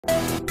Before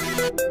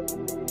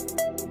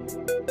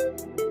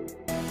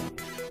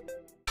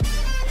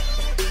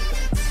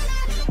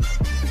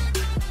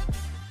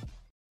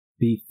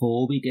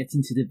we get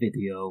into the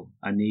video,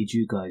 I need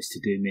you guys to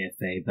do me a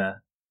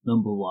favour.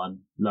 Number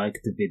 1,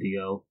 like the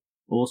video.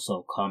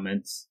 Also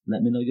comment,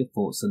 let me know your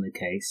thoughts on the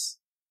case.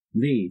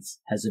 Leeds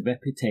has a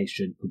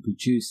reputation for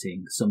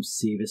producing some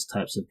serious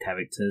types of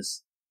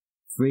characters.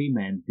 3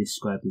 men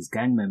described as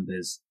gang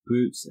members,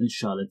 brutes and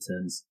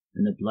charlatans,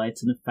 and a blight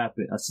on the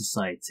fabric of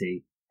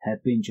society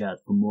have been jailed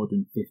for more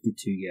than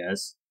 52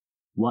 years.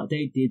 What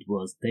they did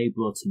was they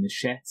brought a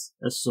machete,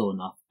 a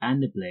sawn-off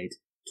and a blade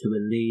to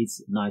a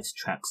Leeds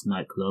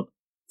nightclub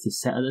to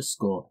settle a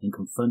score and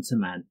confront a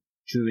man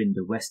during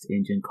the West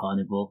Indian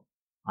Carnival.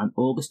 On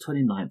August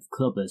 29th,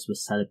 clubbers were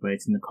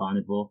celebrating the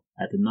carnival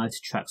at the Night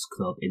Tracks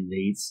Club in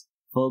Leeds.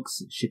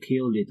 Thugs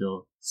Shaquille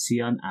Liddie,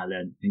 Seion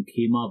Allen and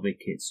Kemar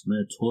Ricketts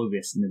were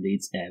notorious in the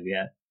Leeds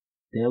area.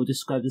 They were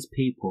described as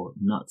people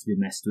not to be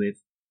messed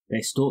with. They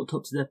stalked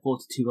up to their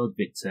 42-year-old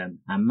victim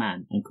and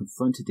man and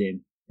confronted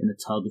him in a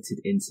targeted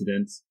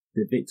incident.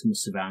 The victim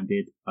was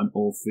surrounded on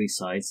all 3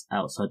 sides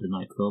outside the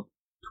nightclub.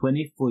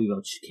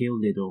 24-year-old Shaquille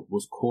Liddie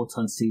was caught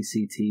on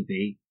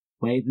CCTV,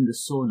 waving the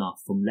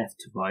sawn-off from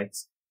left to right,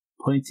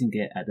 pointing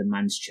it at the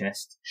man's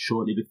chest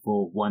shortly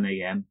before 1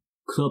 a.m.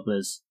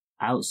 Clubbers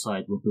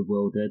outside were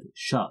bewildered,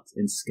 shocked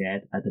and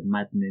scared at the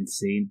maddening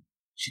scene.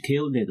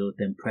 Shaquille Liddie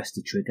then pressed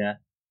the trigger.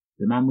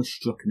 The man was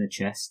struck in the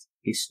chest.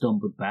 He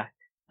stumbled back.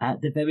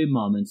 At the very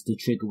moment the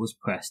trigger was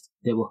pressed,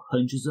 there were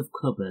hundreds of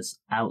clubbers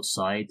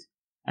outside,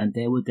 and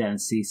they were there on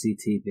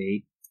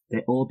CCTV.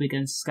 They all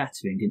began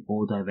scattering in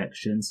all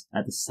directions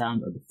at the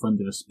sound of the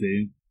thunderous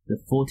boom. The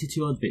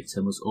 42-year-old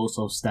victim was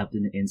also stabbed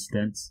in the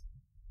incident.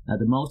 Now,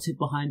 the motive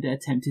behind the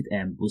attempted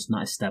M was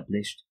not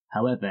established.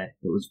 However,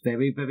 it was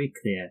very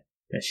clear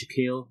that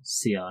Shaquille,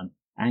 Seion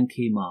and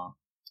Kemar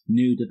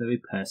knew the very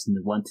person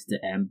they wanted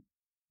to M,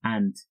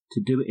 and to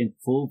do it in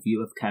full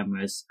view of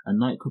cameras, a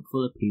nightclub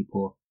full of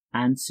people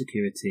and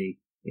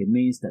security, it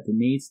means that the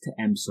need to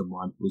M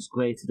someone was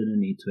greater than the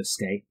need to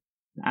escape.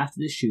 After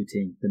the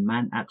shooting, the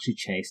man actually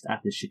chased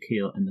after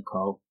Shaquille and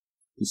Nicole.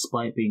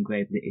 Despite being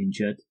gravely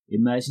injured,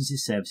 emergency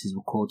services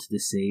were called to the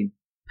scene.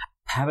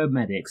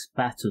 Paramedics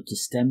battled to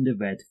stem the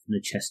red from the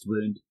chest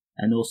wound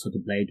and also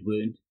the blade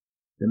wound.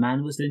 The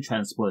man was then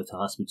transported to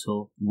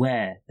hospital,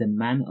 where the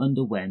man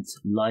underwent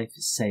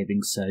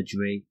life-saving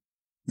surgery.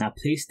 Now,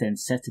 police then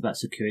set about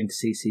securing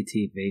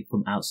CCTV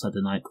from outside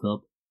the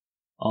nightclub.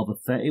 Over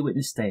 30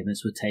 witness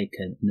statements were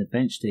taken, and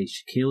eventually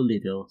Shaquille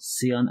Liddie,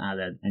 Seion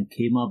Allen and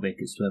Kemar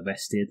Ricketts were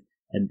arrested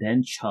and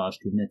then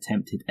charged with an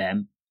attempted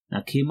M.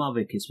 Now, Kemar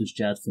Ricketts was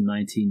jailed for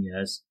 19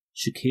 years,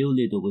 Shaquille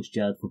Liddie was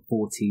jailed for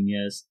 14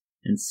 years,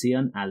 and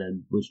Seion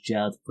Allen was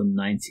jailed for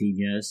 19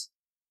 years.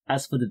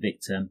 As for the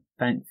victim,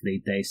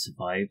 thankfully they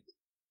survived.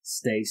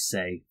 Stay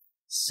safe.